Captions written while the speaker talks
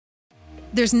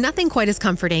There's nothing quite as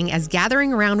comforting as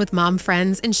gathering around with mom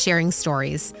friends and sharing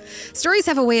stories. Stories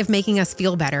have a way of making us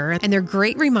feel better, and they're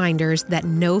great reminders that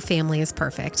no family is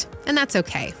perfect, and that's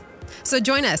okay. So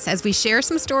join us as we share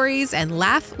some stories and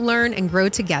laugh, learn, and grow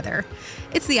together.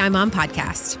 It's the iMom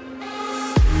Podcast.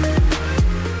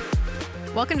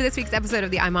 Welcome to this week's episode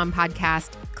of the iMom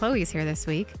Podcast. Chloe's here this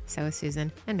week. So is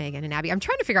Susan and Megan and Abby. I'm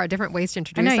trying to figure out different ways to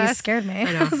introduce us. I know, you scared me.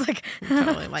 I know. I was like,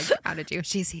 totally how did you?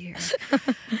 She's here.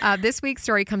 This week's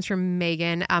story comes from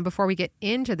Megan. Before we get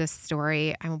into this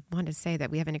story, I wanted to say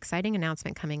that we have an exciting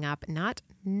announcement coming up, not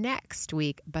next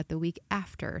week, but the week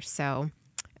after. So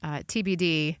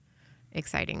TBD,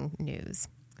 exciting news.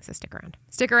 So stick around.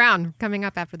 Stick around. Coming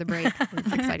up after the break.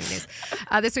 It's exciting news.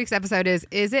 This week's episode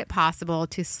is it possible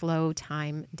to slow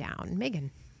time down?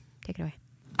 Megan, take it away.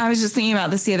 I was just thinking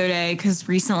about this the other day because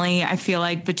recently I feel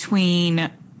like between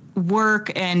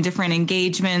work and different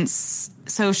engagements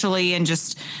socially and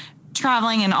just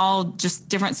traveling and all just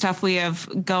different stuff we have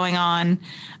going on,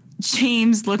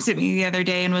 James looked at me the other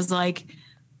day and was like,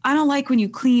 I don't like when you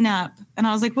clean up. And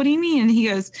I was like, what do you mean? And he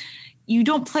goes, you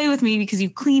don't play with me because you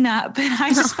clean up. And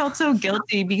I just felt so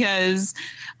guilty because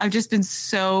I've just been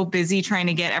so busy trying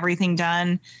to get everything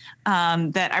done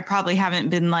that I probably haven't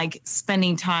been like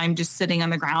spending time just sitting on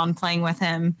the ground playing with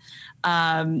him.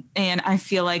 And I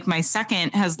feel like my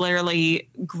second has literally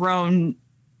grown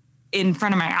in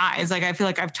front of my eyes. Like I feel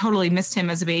like I've totally missed him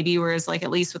as a baby, whereas like at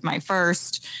least with my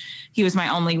first, he was my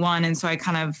only one. And so I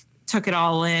kind of took it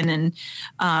all in.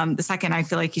 And the second, I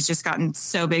feel like he's just gotten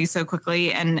so big so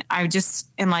quickly. And I just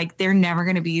am like, they're never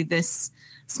going to be this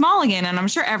small again. And I'm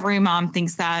sure every mom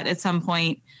thinks that at some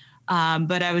point.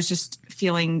 But I was just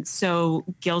feeling so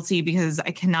guilty because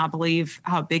I cannot believe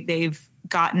how big they've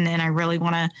gotten. And I really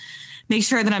want to make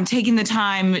sure that I'm taking the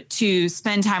time to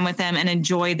spend time with them and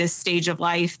enjoy this stage of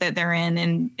life that they're in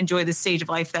and enjoy the stage of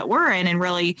life that we're in and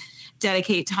really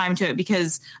dedicate time to it,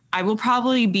 because I will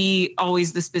probably be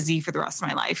always this busy for the rest of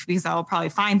my life because I will probably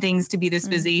find things to be this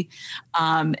busy.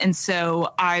 And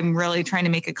so I'm really trying to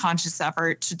make a conscious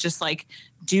effort to just like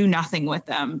do nothing with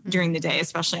them during the day,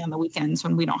 especially on the weekends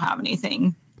when we don't have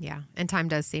anything. Yeah. And time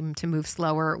does seem to move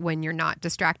slower when you're not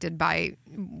distracted by,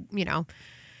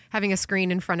 having a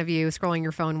screen in front of you, scrolling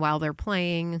your phone while they're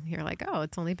playing. You're like, oh,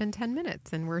 it's only been 10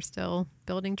 minutes and we're still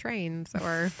building trains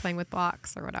or playing with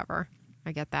blocks or whatever.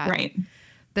 I get that. Right.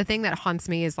 The thing that haunts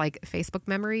me is like Facebook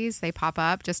memories. They pop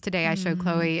up. Just today, I showed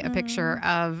Chloe a picture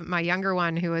of my younger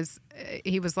one he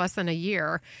was less than a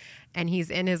year, and he's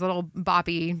in his little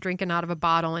boppy drinking out of a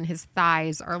bottle, and his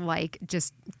thighs are like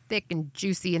just thick and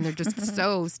juicy, and they're just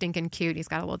so stinking cute. He's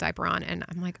got a little diaper on, and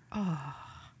I'm like, oh.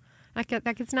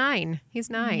 That kid's 9. He's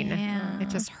 9. Yeah. It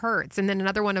just hurts. And then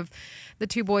another one of the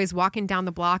two boys walking down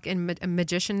the block in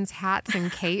magician's hats and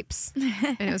capes.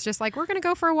 And it was just like, we're going to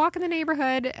go for a walk in the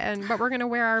neighborhood, but we're going to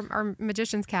wear our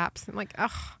magician's caps. I'm like,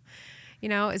 ugh.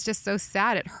 It's just so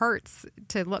sad. It hurts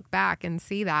to look back and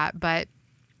see that. But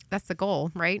that's the goal,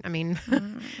 right? I mean,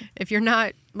 if you're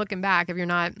not looking back, if you're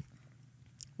not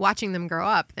watching them grow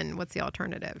up, then what's the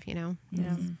alternative,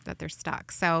 that they're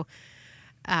stuck. So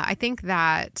I think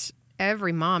that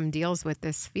every mom deals with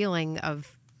this feeling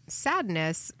of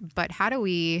sadness, but how do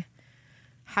we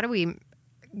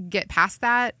get past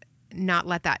that, not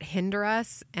let that hinder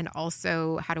us, and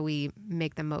also how do we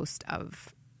make the most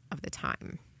of the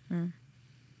time?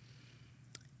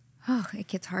 Oh, it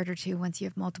gets harder too once you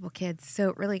have multiple kids. So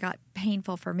it really got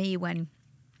painful for me when,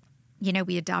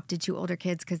 we adopted 2 older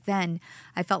kids, because then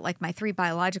I felt like my 3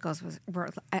 biologicals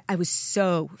I was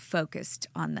so focused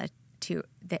on the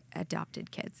adopted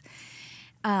kids.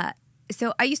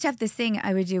 So I used to have this thing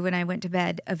I would do when I went to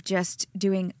bed of just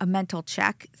doing a mental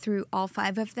check through all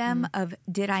 5 of them of,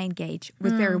 did I engage?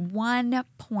 Was there one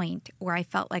point where I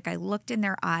felt like I looked in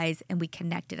their eyes and we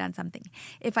connected on something?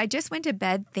 If I just went to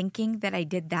bed thinking that I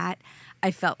did that,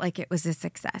 I felt like it was a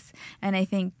success. And I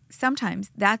think sometimes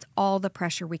that's all the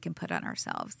pressure we can put on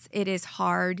ourselves. It is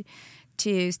hard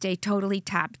to stay totally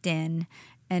tapped in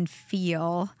and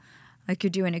feel like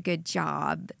you're doing a good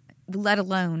job, let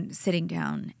alone sitting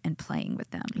down and playing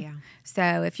with them. Yeah.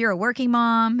 So if you're a working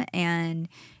mom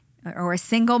or a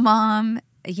single mom,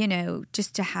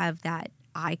 just to have that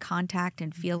eye contact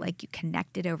and feel like you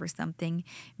connected over something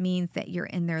means that you're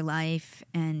in their life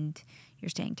and you're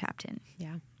staying tapped in.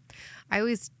 Yeah. I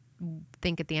always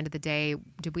think at the end of the day,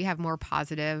 did we have more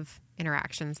positive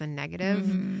interactions than negative?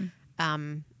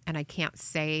 And I can't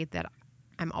say that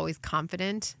I'm always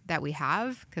confident that we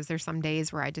have, because there's some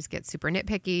days where I just get super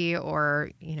nitpicky or,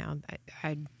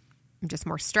 I'm just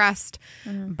more stressed.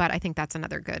 But I think that's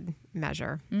another good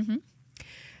measure.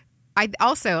 I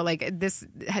also like this,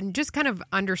 just kind of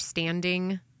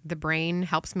understanding the brain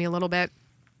helps me a little bit.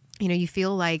 You know, you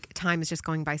feel like time is just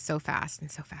going by so fast and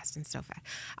so fast and so fast.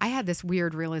 I had this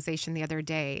weird realization the other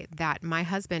day that my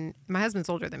husband's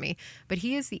older than me, but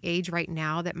he is the age right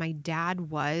now that my dad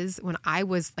was when I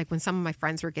was like, when some of my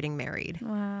friends were getting married,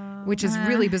 which is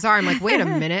really bizarre. I'm like, wait a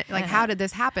minute, like, how did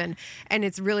this happen? And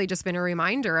it's really just been a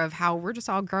reminder of how we're just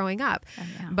all growing up.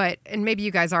 But, and maybe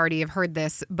you guys already have heard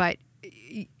this, but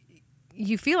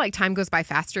you feel like time goes by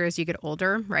faster as you get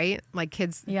older, right? Like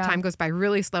kids, time goes by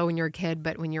really slow when you're a kid,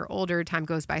 but when you're older, time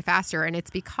goes by faster. And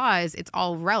it's because it's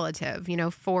all relative. You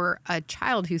know, for a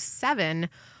child who's 7,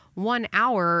 1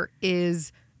 hour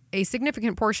is a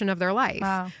significant portion of their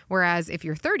life. Whereas if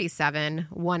you're 37,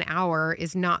 1 hour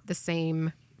is not the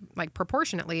same, like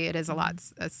proportionately, it is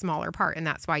a smaller part. And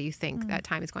that's why you think that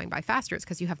time is going by faster. It's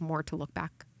because you have more to look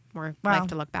back. More life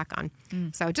to look back on.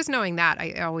 So just knowing that,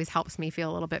 it always helps me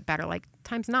feel a little bit better. Like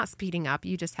time's not speeding up.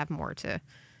 You just have more to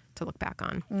look back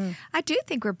on. I do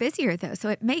think we're busier though. So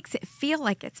it makes it feel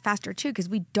like it's faster too because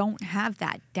we don't have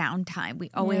that downtime.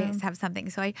 We always have something.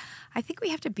 So I think we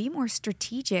have to be more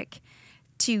strategic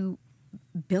to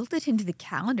build it into the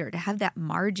calendar, to have that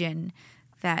margin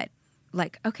that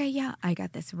like, okay, yeah, I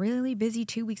got this really busy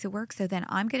 2 weeks of work, so then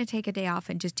I'm going to take a day off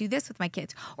and just do this with my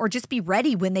kids, or just be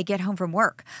ready when they get home from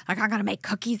work. Like, I'm going to make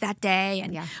cookies that day,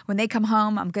 and when they come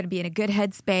home, I'm going to be in a good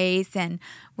headspace, and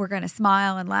we're going to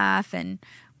smile and laugh and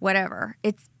whatever.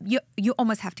 It's you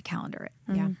almost have to calendar it.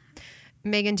 Yeah.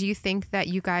 Megan, do you think that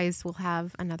you guys will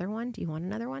have another one? Do you want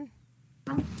another one?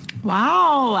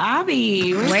 Wow,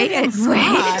 Abby. Way to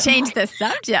change the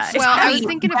subject. Well, I was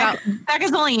thinking about...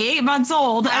 Becca's only 8 months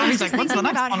old. I was like, just what's the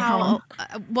thinking next about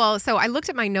one? how... so I looked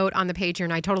at my note on the page here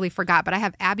and I totally forgot, but I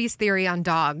have Abby's theory on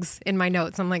dogs in my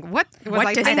notes. I'm like, what does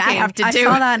thinking? that have to do? I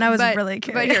saw that and I was really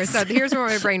curious. But here's where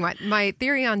my brain went. My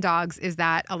theory on dogs is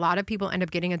that a lot of people end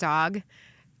up getting a dog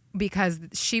because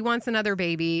she wants another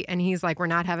baby and he's like, we're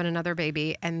not having another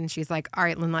baby. And she's like, all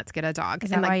right, then let's get a dog. Is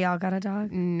that why y'all got a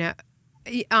dog? No.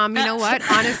 You know what?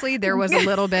 Honestly, there was a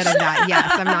little bit of that.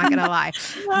 Yes, I'm not going to lie.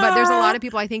 But there's a lot of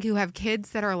people I think who have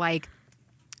kids that are like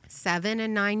 7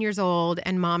 and 9 years old,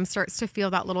 and mom starts to feel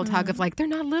that little tug of like, they're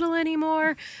not little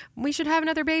anymore. We should have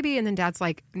another baby. And then dad's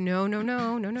like, no.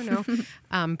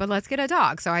 But let's get a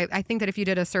dog. So I think that if you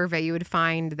did a survey, you would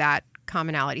find that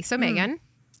commonality. So Megan,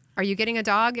 are you getting a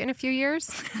dog in a few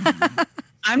years?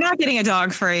 I'm not getting a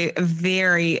dog for a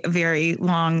very, very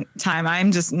long time.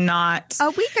 I'm just not. A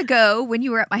week ago, when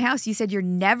you were at my house, you said you're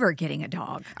never getting a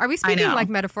dog. Are we speaking like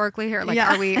metaphorically here? Like,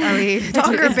 are we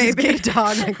dog or baby? Get a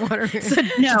dog? Like, what are we?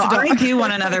 No, I do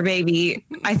want another baby.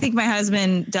 I think my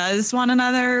husband does want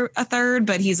a third,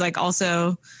 but he's like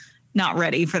also not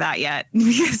ready for that yet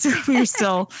because we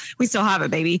still have a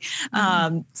baby.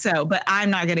 But I'm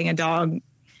not getting a dog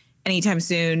anytime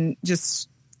soon. Just,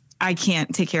 I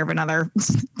can't take care of another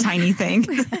tiny thing.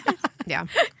 Yeah.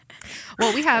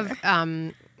 Well, we have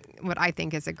what I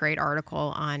think is a great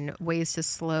article on ways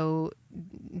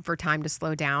for time to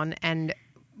slow down. And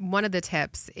one of the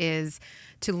tips is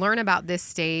to learn about this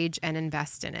stage and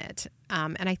invest in it.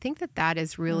 And I think that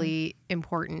is really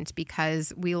important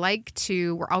because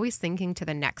we're always thinking to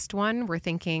the next one. We're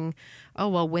thinking, oh,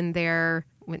 well, when they're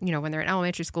in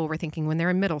elementary school, we're thinking when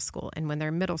they're in middle school. And when they're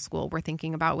in middle school, we're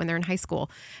thinking about when they're in high school.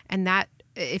 And that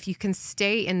if you can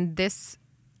stay in this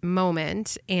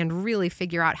moment and really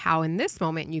figure out how in this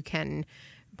moment you can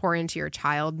pour into your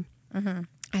child,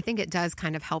 I think it does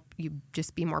kind of help you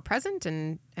just be more present,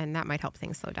 and that might help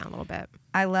things slow down a little bit.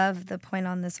 I love the point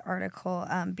on this article,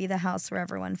 be the house where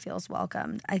everyone feels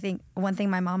welcomed. I think one thing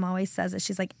my mom always says is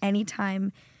she's like,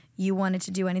 anytime you wanted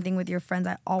to do anything with your friends,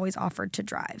 I always offered to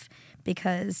drive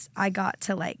because I got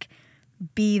to like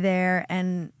be there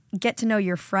and get to know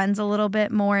your friends a little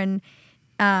bit more. And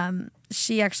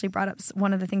she actually brought up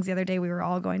one of the things the other day. We were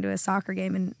all going to a soccer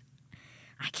game and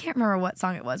I can't remember what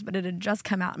song it was, but it had just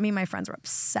come out. Me and my friends were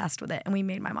obsessed with it and we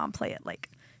made my mom play it like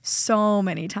so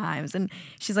many times. And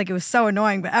she's like, it was so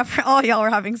annoying, but after all, y'all were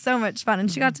having so much fun.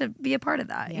 And she got to be a part of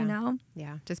that, you know?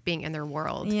 Yeah, just being in their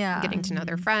world. Yeah. Getting to know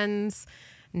their friends.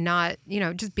 Not,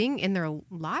 just being in their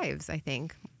lives, I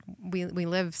think. We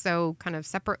live so kind of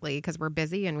separately because we're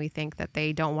busy and we think that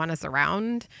they don't want us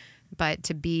around. But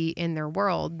to be in their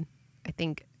world, I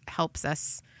think helps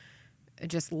us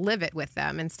just live it with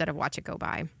them instead of watch it go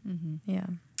by. Yeah.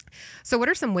 So what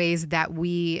are some ways that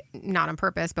we, not on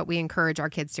purpose, but we encourage our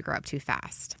kids to grow up too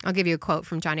fast? I'll give you a quote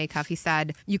from John Acuff. He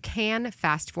said, "You can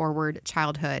fast forward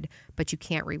childhood, but you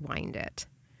can't rewind it."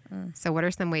 So what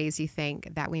are some ways you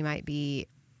think that we might be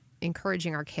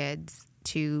encouraging our kids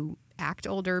to act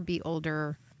older, be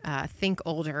older, think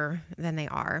older than they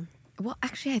are? Well,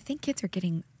 actually, I think kids are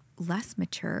getting less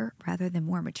mature rather than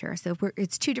more mature. So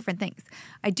it's two different things.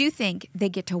 I do think they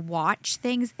get to watch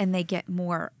things and they get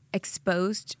more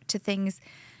exposed to things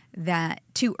that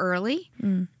too early.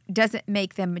 Does it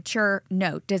make them mature?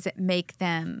 No. Does it make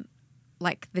them,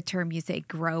 like the term you say,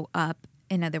 grow up?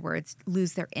 In other words,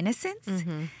 lose their innocence?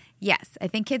 Yes. I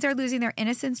think kids are losing their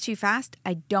innocence too fast.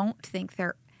 I don't think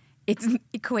it's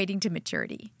equating to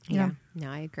maturity. Yeah. No,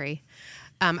 I agree.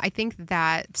 I think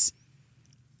that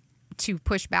to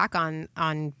push back on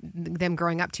them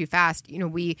growing up too fast,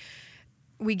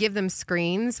 we give them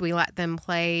screens. We let them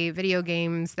play video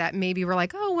games that maybe we're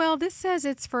like, oh, well, this says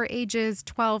it's for ages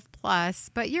 12 plus,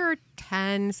 but you're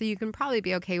 10, so you can probably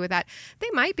be okay with that. They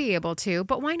might be able to,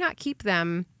 but why not keep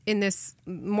them in this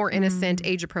more innocent,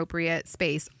 age-appropriate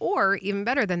space? Or even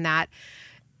better than that,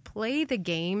 play the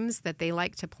games that they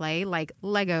like to play, like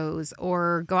Legos,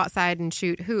 or go outside and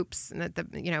shoot hoops,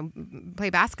 and play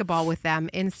basketball with them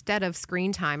instead of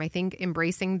screen time. I think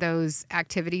embracing those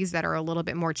activities that are a little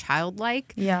bit more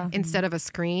childlike instead of a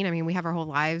screen. I mean, we have our whole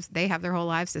lives. They have their whole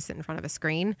lives to sit in front of a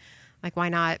screen. Like, why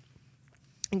not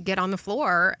get on the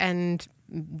floor and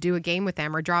do a game with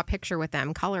them or draw a picture with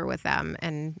them, color with them,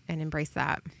 and embrace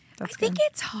that? I think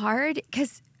it's hard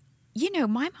because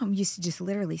my mom used to just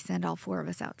literally send all 4 of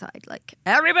us outside, like,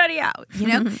 everybody out,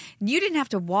 You didn't have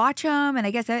to watch them, and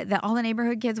I guess all the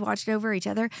neighborhood kids watched over each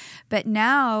other. But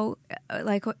now,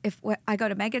 like, if I go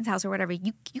to Megan's house or whatever,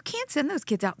 you can't send those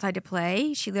kids outside to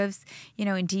play. She lives,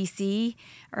 in D.C.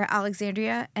 or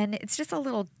Alexandria, and it's just a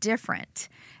little different.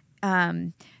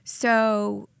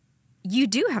 So you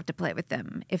do have to play with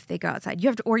them if they go outside.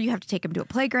 You have to take them to a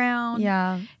playground.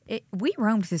 Yeah. We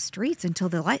roamed the streets until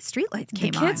the street lights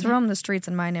came on. The kids roam the streets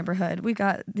in my neighborhood. We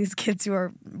got these kids who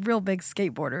are real big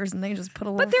skateboarders, and they just put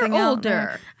a little thing out there.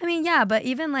 Older. I mean, yeah, but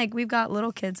even like we've got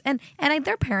little kids, and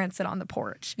their parents sit on the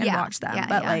porch and watch them.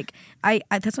 But like, I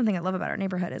that's one thing I love about our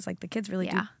neighborhood is like the kids really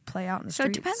do play out in the streets. So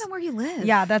it depends on where you live.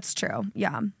 Yeah, that's true.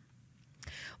 Yeah.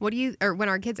 When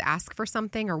our kids ask for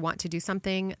something or want to do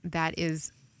something that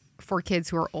is for kids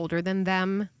who are older than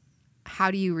them, how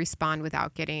do you respond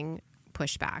without getting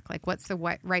pushback? Like, what's the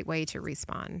right way to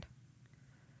respond?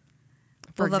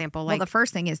 For example, the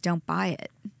first thing is don't buy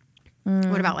it.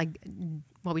 What about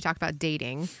we talked about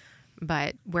dating,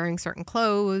 but wearing certain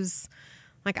clothes.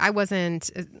 Like, I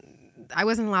wasn't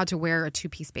allowed to wear a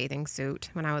 2-piece bathing suit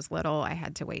when I was little. I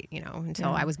had to wait, until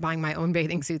I was buying my own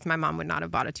bathing suits. My mom would not have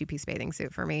bought a 2-piece bathing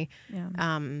suit for me.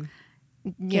 Yeah.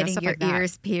 Getting your like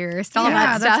ears pierced, all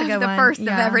that that's stuff. a good the one. first of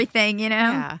Yeah. everything,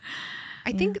 Yeah.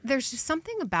 I think there's just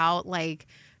something about like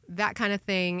that kind of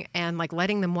thing, and like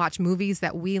letting them watch movies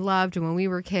that we loved when we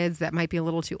were kids that might be a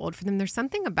little too old for them. There's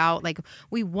something about like,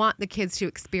 we want the kids to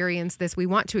experience this. We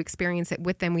want to experience it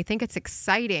with them. We think it's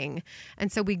exciting.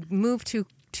 And so we move too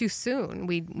soon.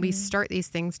 We start these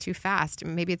things too fast.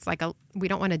 Maybe it's like we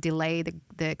don't want to delay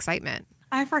the excitement.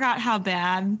 I forgot how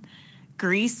bad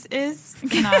Grease is.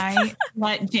 Can I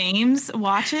let James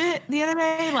watch it the other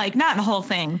day? Like, not the whole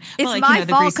thing. It's but, like, my the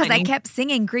fault Grease because I Lightning. kept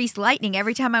singing Grease Lightning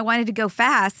every time I wanted to go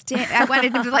fast. I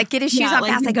wanted him to like get his shoes Yeah, on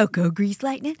like- fast. I go Grease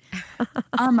Lightning.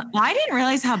 I didn't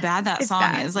realize how bad that song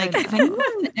bad. is. Like, if anyone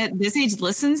at this age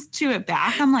listens to it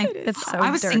back, I'm like, It's so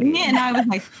I was dirty. singing it and I was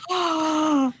like,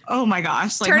 oh my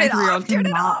gosh. Like, Turn my it off, 3-year-old turn it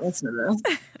cannot listen to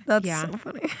this. That's Yeah. so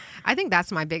funny. I think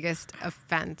that's my biggest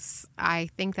offense. I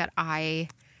think that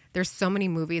there's so many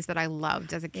movies that I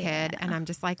loved as a kid, and I'm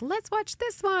just like, let's watch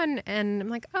this one. And I'm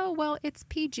like, oh, well, it's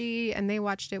PG, and they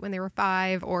watched it when they were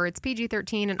 5, or it's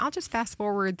PG-13, and I'll just fast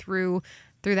forward through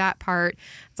that part.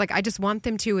 It's like, I just want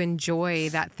them to enjoy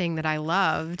that thing that I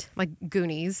loved, like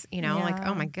Goonies, like,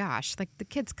 oh my gosh, like the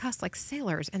kids cuss like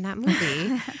sailors in that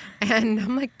movie. And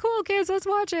I'm like, cool, kids, let's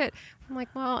watch it. I'm like,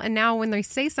 well, and now when they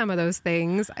say some of those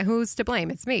things, who's to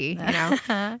blame? It's me,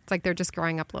 It's like they're just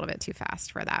growing up a little bit too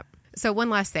fast for that. So one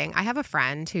last thing. I have a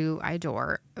friend who I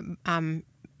adore,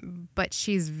 but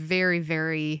she's very,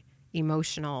 very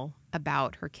emotional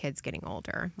about her kids getting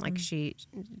older. Like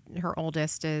her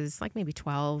oldest is like maybe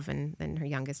 12, and then her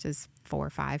youngest is 4 or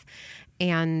 5.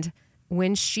 And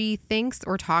when she thinks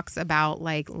or talks about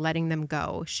like letting them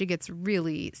go, she gets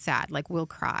really sad. Like, we'll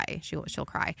cry. She'll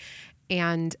cry.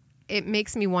 And it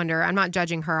makes me wonder, I'm not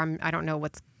judging her. I don't know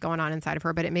what's going on inside of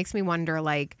her, but it makes me wonder,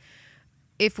 like,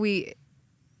 if we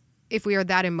are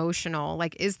that emotional,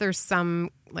 like, is there some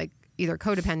like either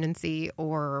codependency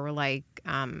or like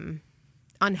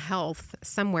unhealth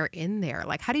somewhere in there?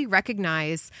 Like, how do you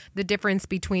recognize the difference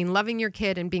between loving your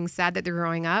kid and being sad that they're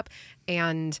growing up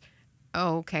and,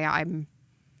 oh, okay, I'm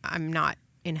not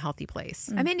in healthy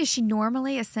place. I mean, is she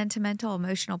normally a sentimental,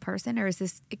 emotional person, or is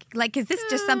this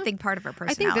just something part of her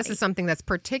personality? I think this is something that's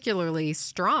particularly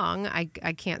strong. I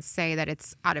can't say that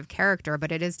it's out of character,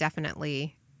 but it is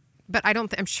definitely. But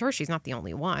I'm sure she's not the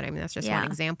only one. I mean, that's just one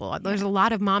example. There's a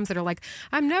lot of moms that are like,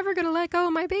 I'm never going to let go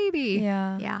of my baby.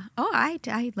 Yeah. Yeah. Oh, I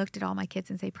looked at all my kids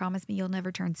and say, promise me you'll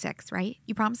never turn 6, right?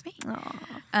 You promise me? But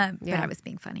I was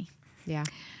being funny. Yeah.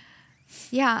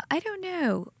 Yeah. I don't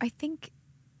know. I think,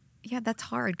 that's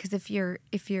hard because if you're,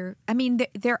 I mean,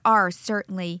 there are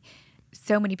certainly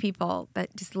so many people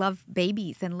that just love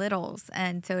babies and littles.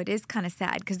 And so it is kind of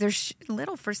sad because they're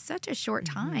little for such a short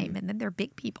time and then they're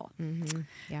big people. Mm-hmm.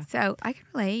 Yeah. So I can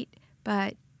relate,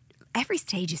 but every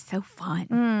stage is so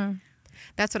fun.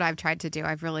 That's what I've tried to do.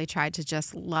 I've really tried to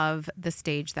just love the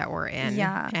stage that we're in.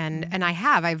 Yeah. And I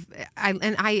have.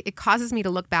 It causes me to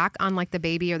look back on like the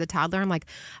baby or the toddler. I'm like,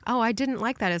 oh, I didn't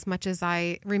like that as much as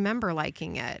I remember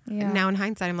liking it. Yeah. And now in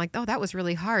hindsight, I'm like, oh, that was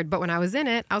really hard. But when I was in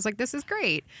it, I was like, this is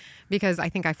great. Because I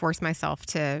think I forced myself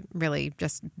to really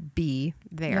just be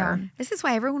there. Yeah. This is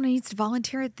why everyone needs to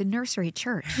volunteer at the nursery at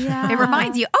church. Yeah. It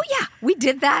reminds you, oh yeah, we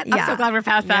did that. I'm so glad we're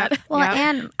past that. Well, Yep.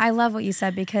 and I love what you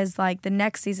said because like the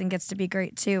next season gets to be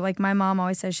great too. Like my mom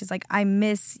always says, she's like, I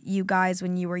miss you guys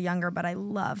when you were younger, but I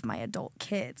love my adult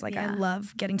kids. Like I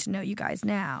love getting to know you guys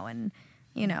now and,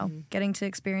 you know, getting to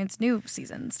experience new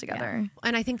seasons together.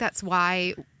 And I think that's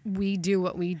why we do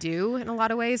what we do in a lot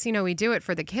of ways. You know, we do it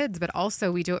for the kids, but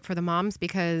also we do it for the moms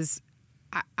because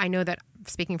I know that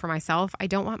speaking for myself, I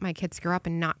don't want my kids to grow up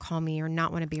and not call me or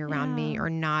not want to be around me or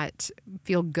not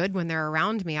feel good when they're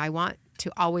around me. I want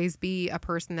to always be a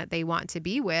person that they want to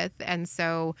be with. And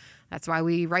so that's why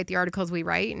we write the articles we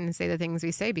write and say the things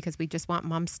we say, because we just want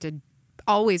moms to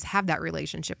always have that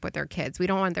relationship with their kids. We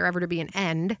don't want there ever to be an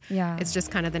end. Yeah. It's just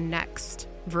kind of the next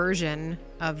version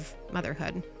of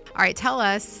motherhood. All right, tell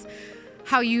us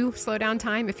how you slow down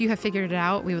time. If you have figured it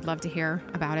out, we would love to hear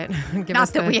about it.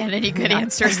 We had any good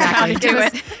answers to how to do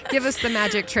it. Give us the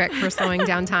magic trick for slowing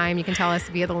down time. You can tell us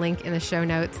via the link in the show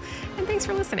notes. And thanks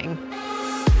for listening.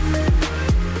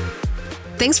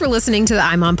 Thanks for listening to the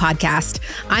iMom podcast.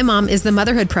 iMom is the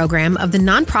motherhood program of the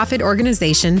nonprofit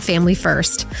organization Family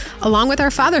First. Along with our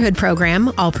fatherhood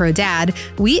program, All Pro Dad,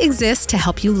 we exist to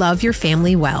help you love your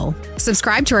family well.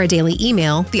 Subscribe to our daily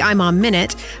email, the iMom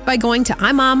Minute, by going to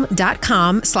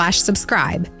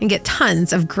imom.com/subscribe and get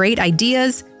tons of great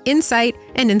ideas, insight,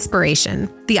 and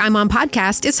inspiration. The iMom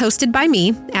podcast is hosted by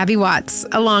me, Abby Watts,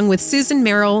 along with Susan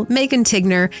Merrill, Megan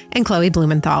Tigner, and Chloe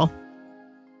Blumenthal.